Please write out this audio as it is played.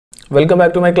Welcome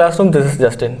back to my classroom. This is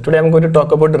Justin. Today I'm going to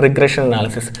talk about regression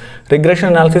analysis. Regression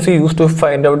analysis is used to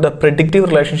find out the predictive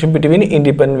relationship between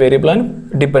independent variable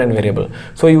and dependent variable.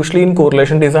 So usually in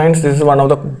correlation designs, this is one of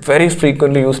the very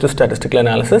frequently used statistical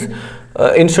analysis.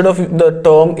 Instead of the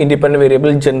term independent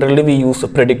variable, generally we use a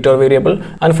predictor variable,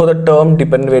 and for the term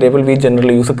dependent variable, we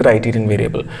generally use a criterion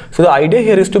variable. So the idea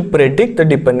here is to predict the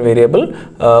dependent variable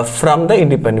from the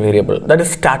independent variable, that is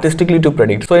statistically to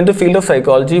predict. So in the field of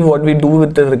psychology, what we do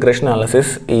with the regression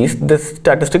analysis is the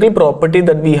statistical property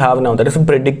that we have now, that is a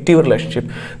predictive relationship.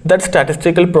 That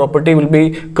statistical property will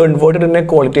be converted in a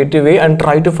qualitative way and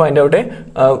try to find out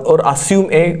or assume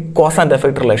a cause and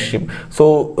effect relationship.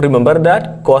 So remember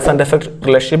that cause and effect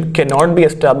relationship cannot be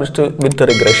established with the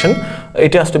regression.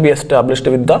 It has to be established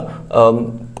with the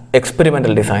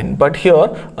experimental design. But here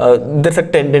there's a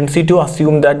tendency to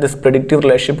assume that this predictive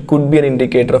relationship could be an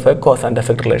indicator of a cause and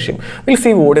effect relationship. We'll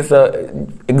see what is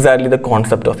exactly the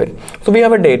concept of it. So we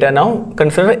have a data now.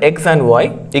 Consider x and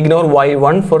y. Ignore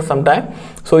y1 for some time.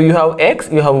 So you have x,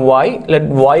 you have y. Let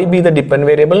y be the dependent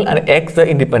variable and x the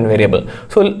independent variable.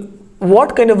 So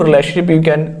what kind of relationship you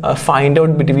can find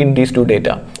out between these two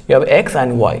data? You have x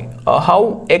and y.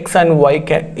 How x and y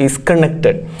is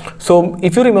connected? So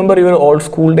if you remember your old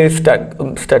school days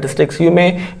statistics, you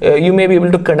may be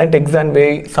able to connect x and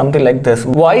y something like this: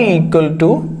 y equal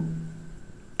to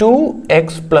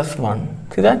 2x plus 1.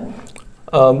 See that?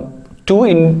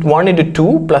 1 into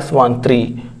 2 plus 1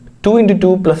 3, 2 into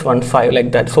 2 plus 1 5,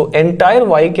 like that. So entire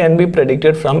y can be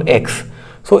predicted from x.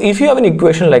 So if you have an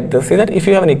equation like this, see that if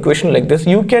you have an equation like this,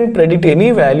 you can predict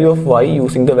any value of y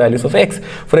using the values of x.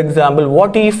 For example,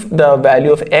 what if the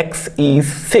value of x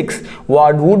is 6?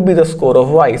 What would be the score of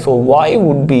y? So y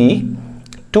would be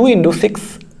 2 into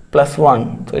 6 plus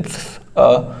 1. So it's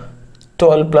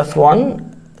 12 plus 1,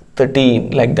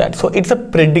 13, like that. So it's a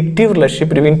predictive relationship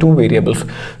between two variables.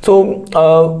 So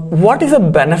what is the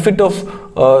benefit of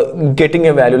getting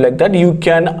a value like that? You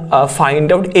can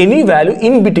find out any value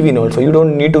in between also. You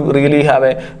don't need to really have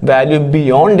a value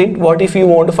beyond it. What if you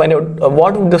want to find out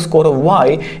what would the score of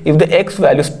y if the x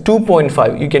value is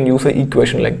 2.5? You can use an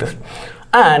equation like this.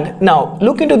 And now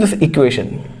look into this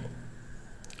equation.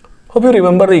 Hope you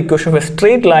remember the equation of a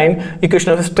straight line.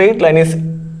 Equation of a straight line is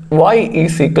y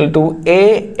is equal to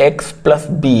ax plus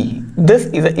b. This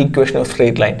is the equation of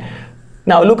straight line.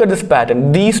 Now look at this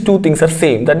pattern. These two things are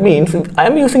same. That means I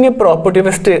am using a property of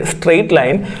a straight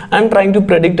line and trying to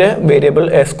predict a variable,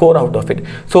 a score out of it.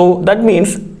 So that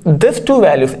means these two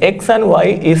values x and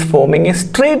y is forming a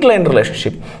straight line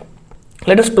relationship.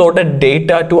 Let us plot a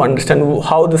data to understand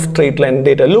how the straight line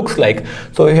data looks like.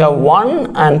 So we have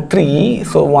 1 and 3.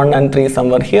 So 1 and 3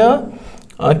 somewhere here.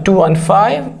 2 and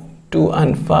 5. 2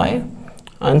 and 5,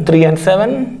 and 3 and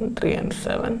 7, 3 and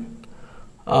 7,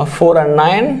 4 and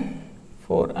 9,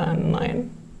 4 and 9,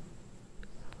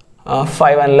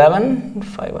 5 and 11,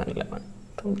 5 and 11,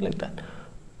 something like that.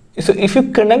 So if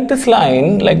you connect this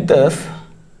line like this,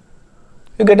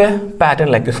 you get a pattern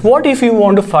like this. What if you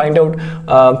want to find out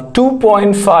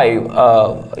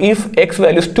 2.5? If x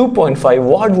value is 2.5,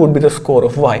 what would be the score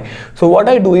of y? So what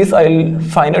I do is I'll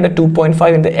find out a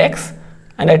 2.5 in the x,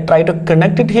 and I try to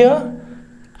connect it here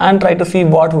and try to see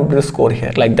what would be the score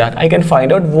here, like that. I can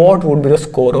find out what would be the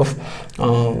score of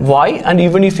y, and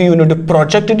even if you need to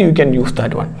project it, you can use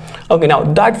that one. Okay, now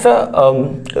that's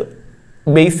a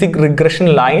basic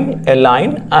regression line, a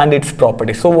line and its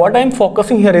properties. So what I'm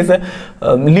focusing here is a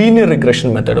linear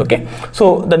regression method. Okay,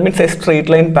 so that means a straight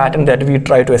line pattern that we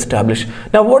try to establish.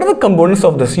 Now what are the components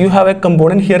of this? You have a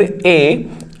component here a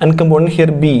and component here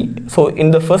b. So in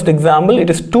the first example,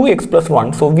 it is 2x plus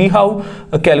 1. So we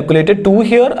have calculated 2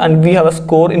 here and we have a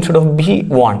score instead of b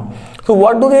 1. So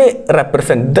what do they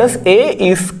represent? This a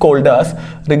is called as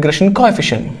regression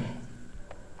coefficient,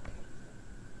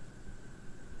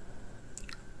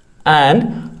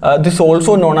 and this is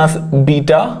also known as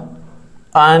beta,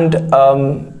 and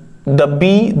the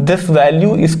b, this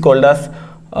value is called as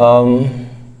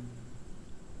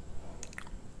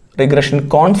regression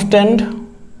constant,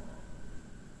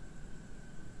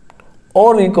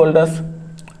 or we call it as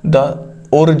the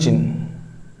origin.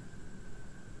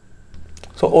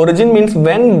 So origin means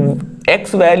when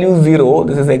x value is 0,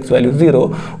 this is x value 0,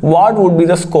 what would be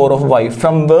the score of y,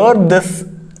 from where this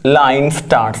line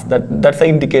starts. That's the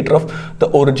indicator of the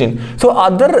origin. So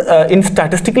in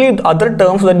statistically, other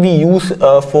terms that we use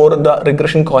for the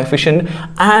regression coefficient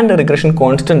and regression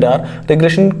constant are,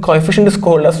 regression coefficient is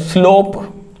called as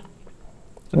slope,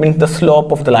 it means the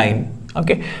slope of the line.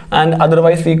 Okay, and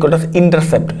otherwise we call it as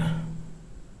intercept.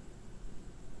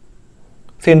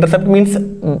 So intercept means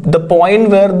the point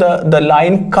where the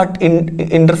line cut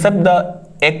intercept the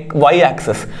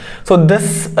y-axis. So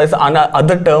this is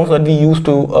other terms that we use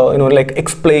to like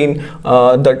explain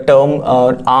the term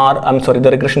the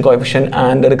regression coefficient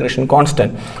and the regression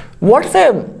constant. What's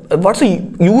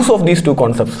the use of these two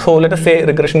concepts? So let us say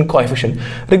regression coefficient.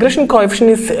 Regression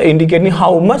coefficient is indicating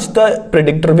how much the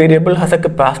predictor variable has a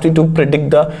capacity to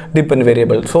predict the dependent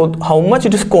variable. So how much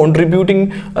it is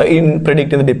contributing in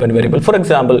predicting the dependent variable. For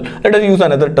example, let us use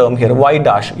another term here, y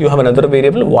dash. You have another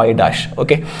variable y dash.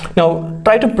 Okay. Now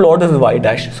try to plot this y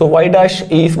dash. So y dash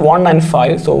is 1 and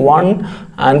 5. So 1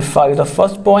 and 5 is the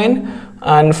first point,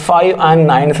 and 5 and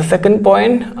 9 is the second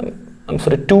point.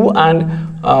 2 and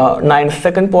 9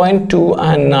 second point, 2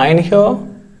 and 9 here,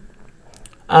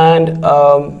 and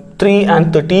 3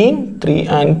 and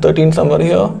 13 somewhere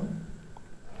here,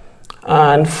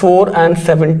 and 4 and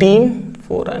 17,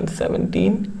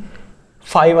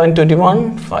 5 and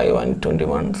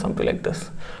 21, something like this.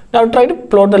 Now try to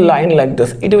plot the line like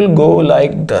this. It will go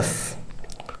like this.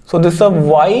 So this is a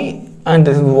y and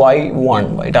this is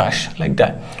y1, y dash, like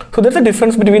that. So there's a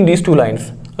difference between these two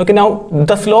lines. Okay, now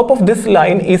the slope of this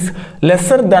line is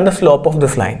lesser than the slope of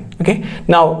this line. Okay,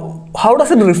 now how does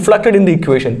it reflected in the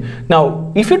equation?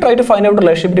 Now if you try to find out the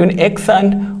relationship between x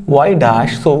and y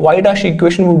dash, so y dash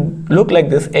equation would look like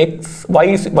this.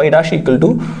 Y dash equal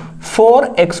to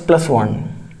 4x plus 1.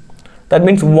 That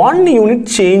means 1 unit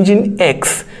change in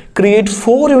x creates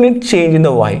 4 unit change in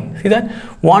the y. See that?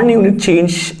 1 unit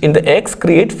change in the x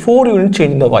creates 4 unit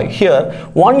change in the y. Here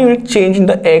 1 unit change in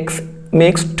the x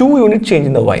makes 2 unit change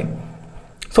in the y.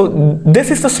 So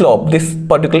this is the slope, this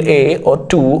particular a or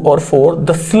 2 or 4.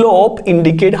 The slope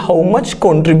indicate how much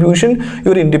contribution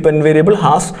your independent variable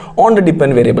has on the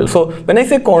dependent variable. So when I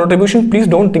say contribution, please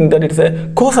don't think that it's a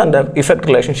cause and effect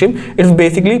relationship. It's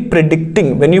basically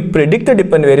predicting. When you predict the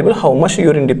dependent variable, how much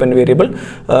your independent variable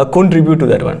contribute to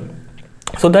that one.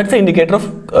 So that's the indicator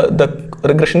of the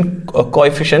regression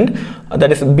coefficient,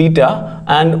 that is beta,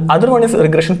 and other one is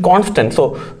regression constant.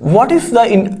 So what is the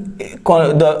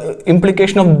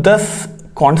implication of this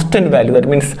constant value? That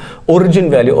means origin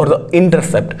value or the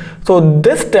intercept. So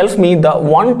this tells me,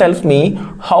 what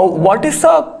is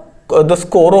the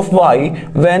score of y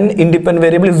when independent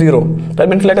variable is 0. That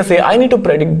means let us say I need to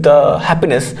predict the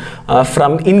happiness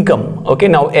from income. Okay,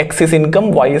 now x is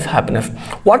income, y is happiness.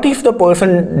 What if the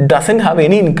person doesn't have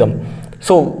any income?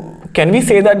 So can we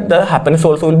say that the happiness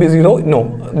also will be 0? No,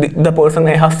 the person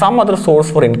may have some other source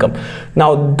for income.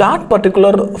 Now that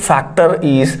particular factor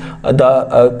is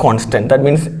the constant. That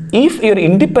means if your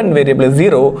independent variable is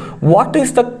 0, what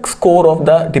is the score of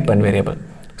the dependent variable?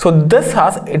 So this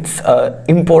has its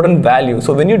important value.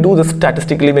 So when you do this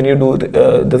statistically, when you do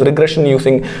this regression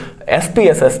using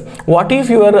SPSS, what if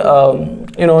your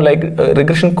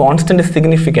regression constant is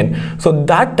significant? So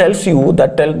that tells you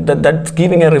that's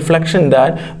giving a reflection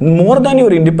that more than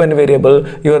your independent variable,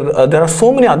 there are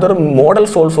so many other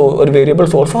models also or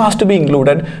variables also has to be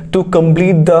included to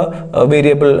complete the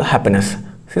variable happiness.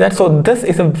 See that? So this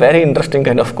is a very interesting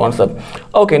kind of concept.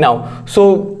 Okay, now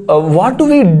so what do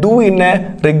we do in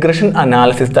a regression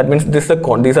analysis? That means these are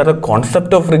the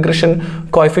concept of regression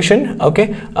coefficient.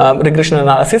 Okay, regression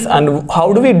analysis, and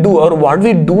how do we do, or what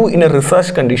we do in a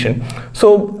research condition?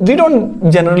 So we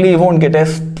don't generally won't get a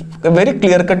very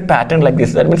clear-cut pattern like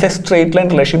this. That means a straight line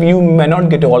relationship you may not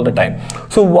get all the time.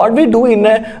 So what we do in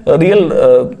a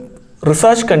real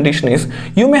research condition is,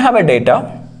 you may have a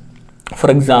data. For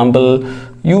example,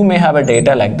 you may have a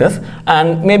data like this,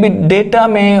 and maybe data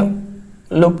may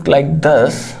look like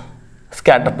this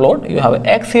scatter plot. You have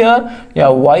x here, you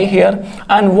have y here,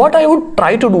 and what I would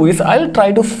try to do is I'll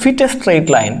try to fit a straight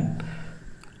line,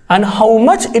 and how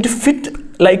much it fit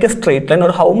like a straight line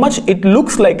or how much it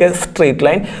looks like a straight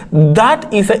line,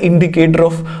 that is an indicator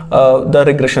of the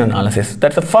regression analysis.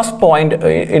 That's the first point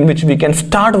in which we can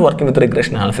start working with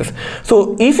regression analysis.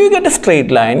 So if you get a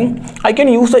straight line, I can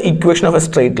use the equation of a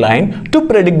straight line to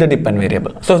predict the dependent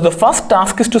variable. So the first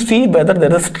task is to see whether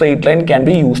there is a straight line can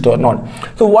be used or not.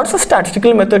 So what's the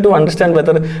statistical method to understand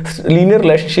whether linear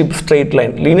relationship straight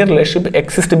line, linear relationship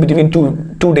exists between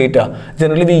two data?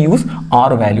 Generally we use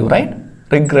R value, right?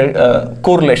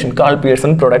 Correlation, Carl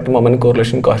Pearson product moment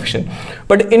correlation coefficient.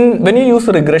 But when you use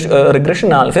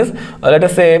regression analysis, let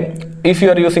us say if you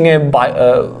are using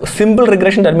a simple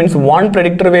regression, that means one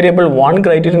predictor variable, one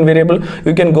criterion variable,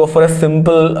 you can go for a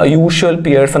simple usual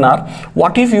Pearson R.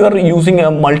 What if you are using a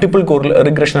multiple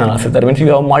regression analysis? That means you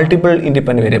have multiple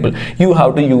independent variable. You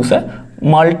have to use a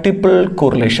multiple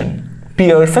correlation,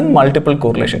 Pearson multiple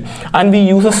correlation, and we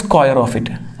use a square of it.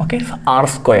 Okay, so R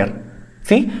square.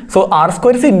 See, so R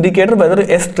square is the indicator whether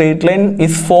a straight line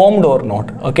is formed or not.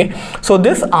 Okay, so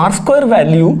this R square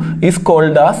value is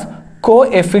called as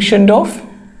coefficient of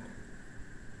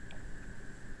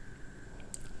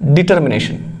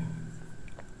determination.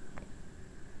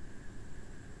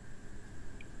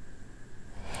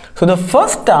 So the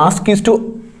first task is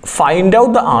to find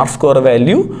out the R-square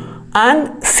value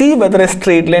and see whether a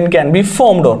straight line can be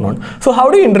formed or not. So how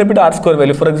do you interpret R-square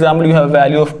value? For example, you have a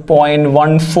value of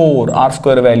 0.14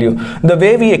 R-square value. The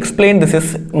way we explain this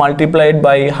is multiplied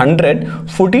by 100.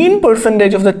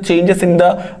 14% of the changes in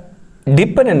the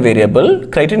dependent variable,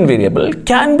 criterion variable,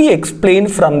 can be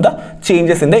explained from the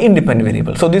changes in the independent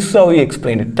variable. So this is how we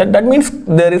explain it. That means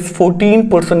there is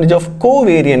 14% of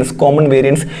covariance, common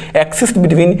variance exist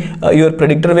between your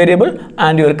predictor variable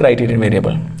and your criterion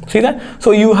variable. See that?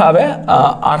 So you have a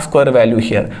R-square value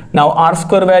here. Now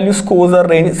R-square value scores are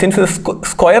range, since the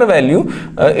square value,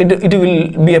 it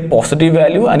will be a positive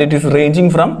value and it is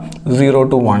ranging from 0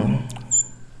 to 1.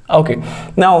 Okay.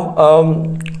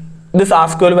 Now this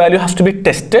R-square value has to be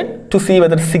tested to see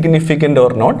whether it's significant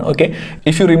or not. Okay,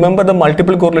 if you remember the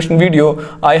multiple correlation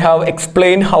video, I have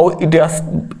explained how it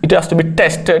has to be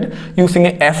tested using a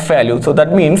F value. So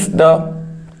that means the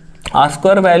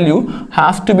R-square value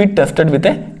has to be tested with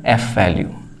a F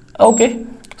value. Okay,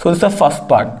 so this is the first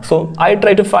part. So I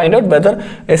try to find out whether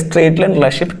a straight line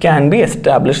relationship can be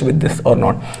established with this or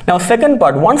not. Now second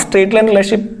part, once straight line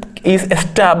relationship is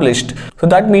established, so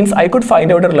that means I could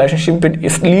find out a relationship,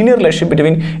 linear relationship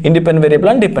between independent variable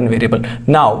and dependent variable.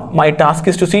 Now my task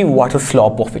is to see what is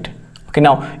slope of it. Okay,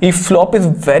 now if slope is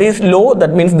very low,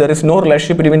 that means there is no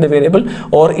relationship between the variable,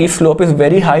 or if slope is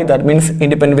very high, that means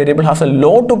independent variable has a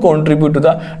lot to contribute to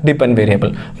the dependent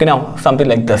variable. Okay, now something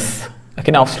like this.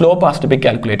 Okay, now slope has to be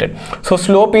calculated. So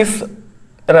slope is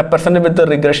represented with the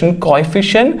regression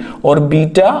coefficient or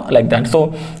beta, like that.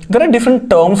 So there are different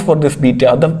terms for this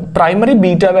beta. The primary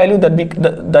beta value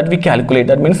that we calculate,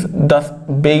 that means the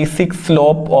basic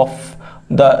slope of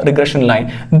the regression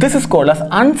line, this is called as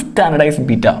unstandardized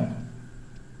beta.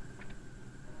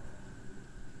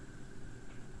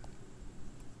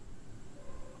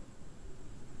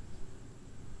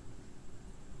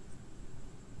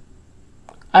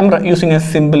 I'm using a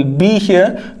symbol B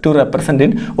here to represent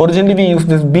it. Originally we used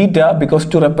this beta because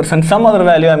to represent some other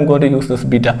value I'm going to use this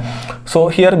beta. So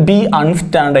here B,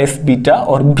 unstandardized beta,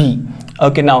 or B.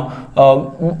 Okay, now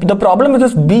the problem with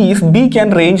this B is B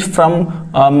can range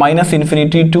from minus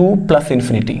infinity to plus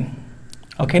infinity.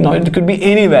 Okay, now it could be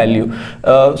any value.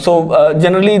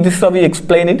 Generally this is how we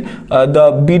explain it.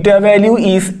 The beta value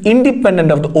is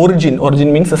independent of the origin.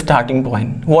 Origin means the starting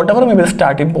point. Whatever may be the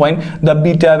starting point, the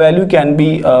beta value can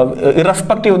be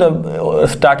irrespective of the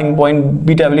starting point.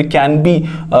 Beta value can be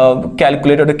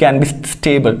calculated or can be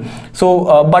stable.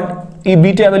 So but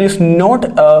beta value is not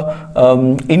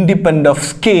independent of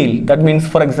scale. That means,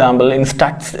 for example, in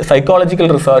psychological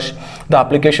research, the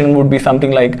application would be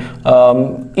something like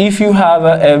if you have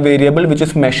a variable which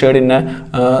is measured in a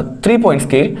 3-point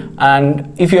scale,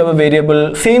 and if you have a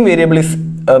variable, same variable is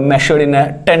measured in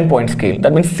a 10-point scale.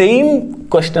 That means same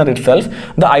questionnaire itself,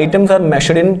 the items are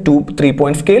measured in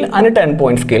 3-point scale and a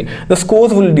 10-point scale. The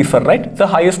scores will differ, right? The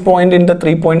highest point in the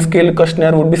 3-point scale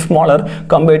questionnaire would be smaller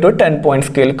compared to a 10-point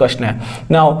scale questionnaire.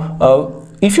 Now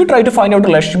if you try to find out the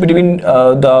relationship between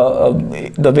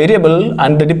the variable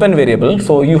and the dependent variable,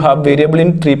 so you have variable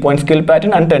in 3-point scale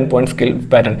pattern and 10-point scale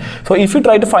pattern. So if you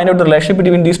try to find out the relationship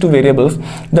between these two variables,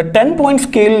 the 10-point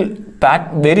scale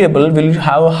variable will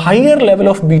have a higher level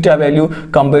of beta value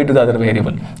compared to the other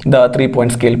variable, the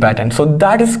 3-point scale pattern. So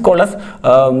that is called as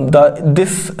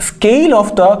this scale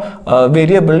of the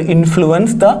variable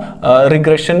influence the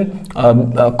regression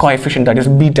coefficient, that is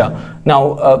beta.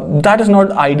 Now that is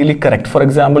not ideally correct. For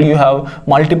example, you have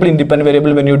multiple independent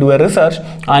variable when you do a research,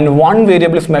 and one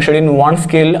variable is measured in one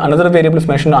scale, another variable is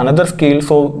measured in another scale.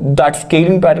 So that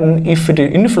scaling pattern, if it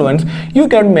is influenced, you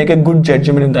can make a good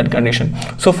judgment in that condition.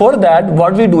 So for that,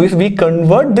 what we do is we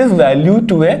convert this value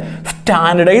to a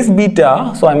standardized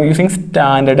beta. So I'm using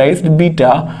standardized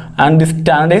beta, and this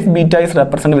standardized beta is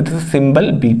represented with the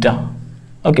symbol beta.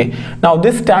 Okay, now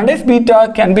this standardized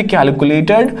beta can be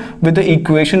calculated with the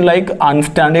equation like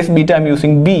unstandardized beta. I'm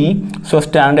using B, so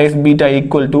standardized beta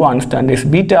equal to unstandardized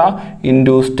beta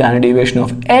into standard deviation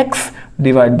of X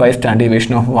divided by standard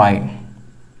deviation of Y.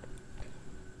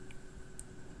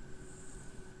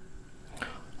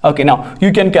 Okay, now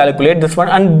you can calculate this one,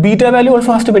 and beta value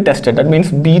also has to be tested. That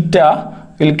means beta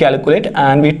will calculate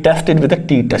and we test it with a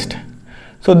t-test.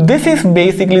 So this is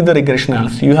basically the regression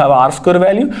analysis. You have R-square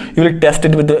value, you will test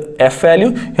it with the F value.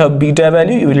 You have beta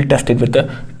value, you will test it with the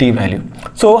T value.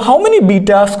 So how many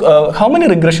betas, how many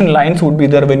regression lines would be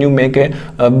there when you make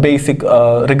a basic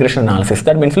regression analysis?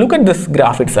 That means look at this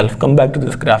graph itself, come back to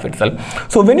this graph itself.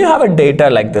 So when you have a data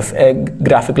like this, a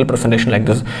graphical presentation like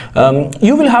this,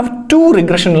 you will have two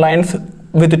regression lines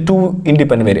with the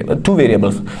two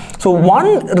variables. So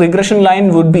one regression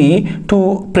line would be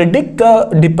to predict the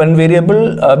dependent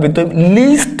variable with the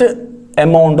least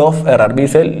amount of error. We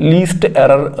say least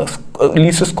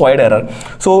squared error.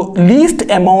 So least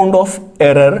amount of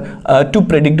error to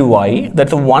predict y.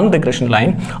 That's a one regression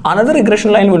line. Another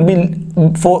regression line will be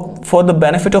for the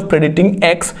benefit of predicting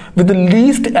x with the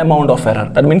least amount of error.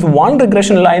 That means one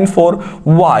regression line for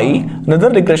y, another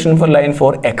regression line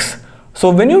for x. So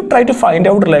when you try to find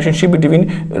out relationship between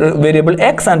variable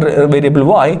x and variable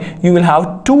y, you will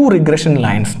have two regression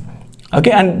lines.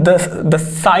 Okay, and the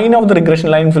sign of the regression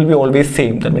lines will be always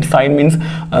same. That means sign means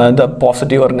the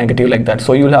positive or negative, like that.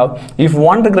 So you will have, if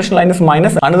one regression line is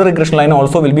minus, another regression line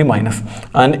also will be minus,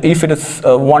 and if it is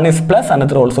one is plus,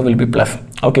 another also will be plus.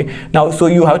 Okay, now so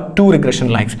you have two regression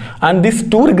lines, and these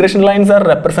two regression lines are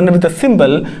represented with a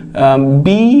symbol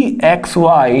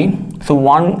bxy. So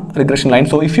one regression line.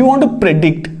 So if you want to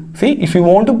predict, see, if you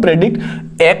want to predict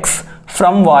x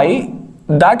from y,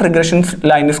 that regression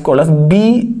line is called as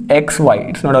bxy.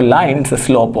 It's not a line, it's a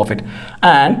slope of it.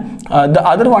 And the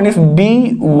other one is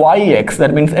byx.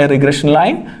 That means a regression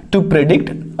line to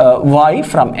predict y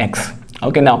from x.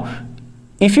 Okay, now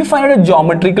if you find a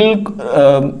geometrical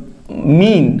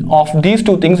mean of these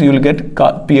two things, you will get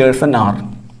Pearson R.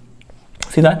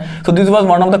 See that? So this was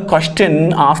one of the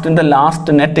question asked in the last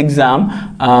NET exam,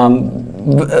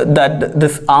 that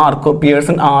this R,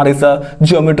 Pearson R, is a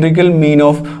geometrical mean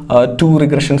of two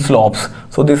regression slopes.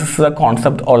 So this is the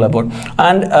concept all about.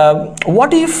 And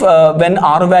what if when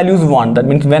R value is 1? That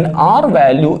means when R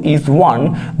value is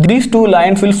 1, these two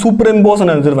lines will superimpose on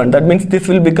another one. That means this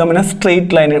will become in a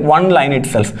straight line, one line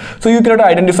itself. So you cannot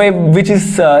identify which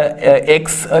is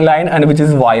X line and which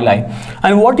is Y line.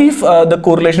 And what if the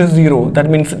correlation is 0? That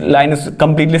means line is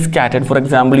completely scattered. For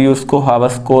example, you have a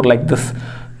score like this.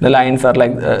 The lines are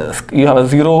like you have a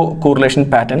zero correlation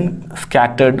pattern,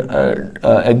 scattered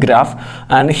a graph,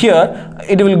 and here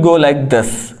it will go like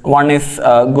this. One is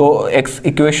go x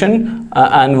equation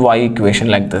and y equation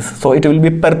like this. So it will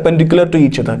be perpendicular to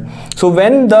each other. So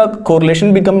when the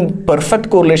correlation become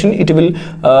perfect correlation, it will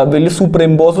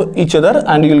superimpose each other,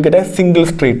 and you will get a single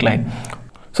straight line.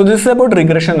 So this is about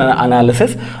regression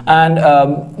analysis, and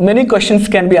many questions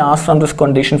can be asked from this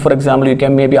condition. For example, you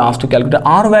can maybe asked to calculate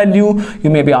R value, you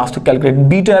may be asked to calculate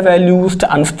beta value,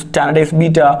 standardized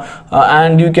beta,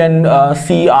 and you can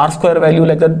see R square value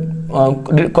like that.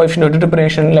 Coefficient of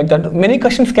determination, like that. Many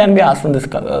questions can be asked from this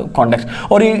context,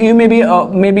 or you may be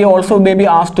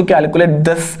asked to calculate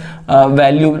this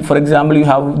value. For example, you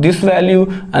have this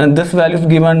value and this value is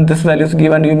given, this value is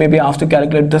given, you may be asked to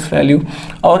calculate this value.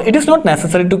 Or it is not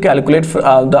necessary to calculate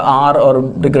the R or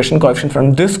regression coefficient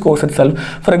from this course itself.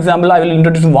 For example, I will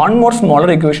introduce one more smaller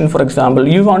equation. For example,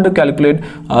 you want to calculate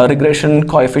regression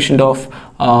coefficient of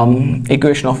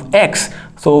equation of x.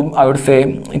 So I would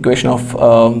say equation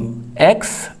of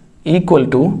x equal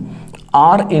to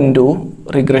R into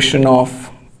regression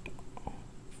of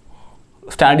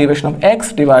standard deviation of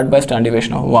x divided by standard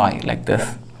deviation of y, like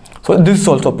this. So this is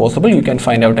also possible. You can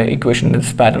find out an equation in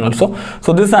this pattern also.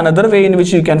 So this is another way in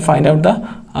which you can find out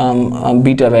the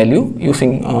beta value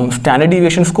using standard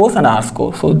deviation scores and R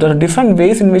score. So there are different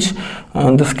ways in which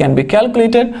this can be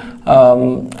calculated,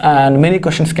 and many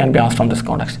questions can be asked from this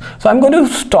context. So I'm going to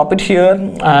stop it here,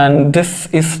 and this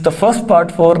is the first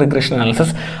part for regression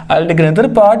analysis. I'll take another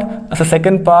part as a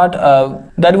second part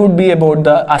that would be about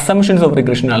the assumptions of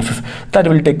regression analysis. That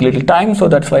will take little time, so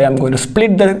that's why I'm going to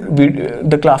split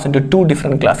the class into two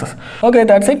different classes. Okay,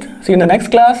 that's it. See you in the next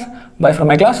class. Bye from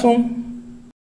my classroom.